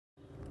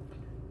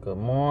Good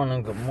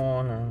morning, good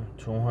morning.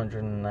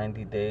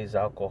 290 days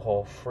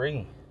alcohol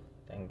free.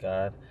 Thank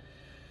God.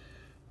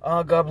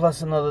 God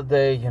bless another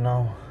day, It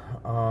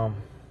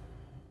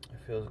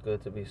feels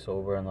good to be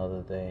sober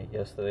another day.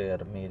 Yesterday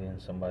at a meeting,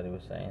 somebody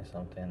was saying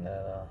something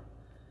that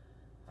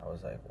I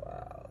was like,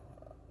 wow,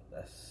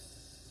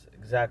 that's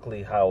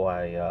exactly how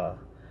I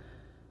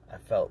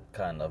felt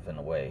kind of in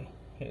a way.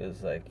 He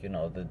was like,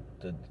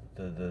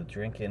 the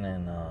drinking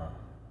and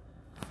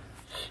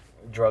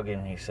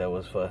drugging, he said,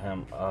 was for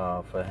him.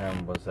 For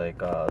him was like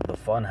the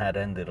fun had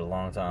ended a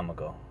long time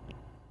ago,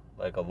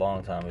 like a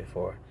long time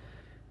before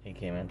he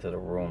came into the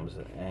rooms,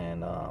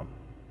 and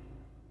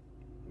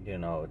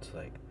it's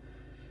like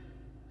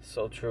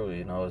so true.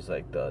 It's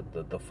like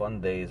the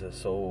fun days are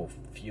so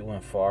few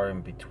and far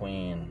in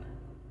between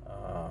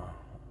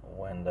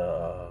when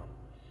the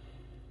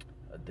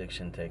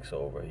addiction takes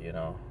over, and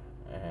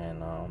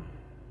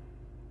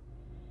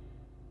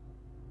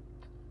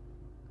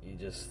you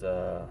just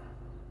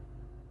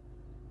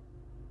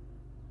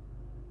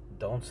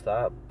don't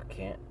stop,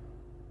 can't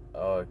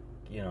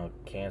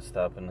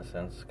stop in a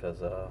sense,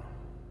 because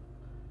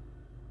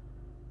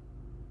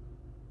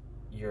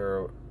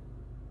your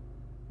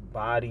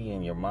body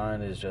and your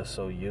mind is just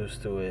so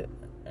used to it,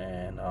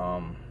 and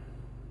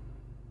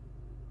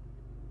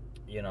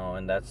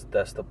and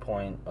that's the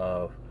point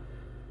of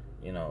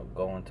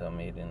going to a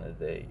meeting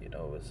today.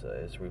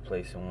 It's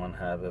replacing one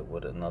habit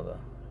with another.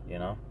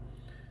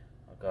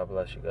 God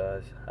bless you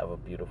guys. Have a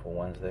beautiful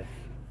Wednesday.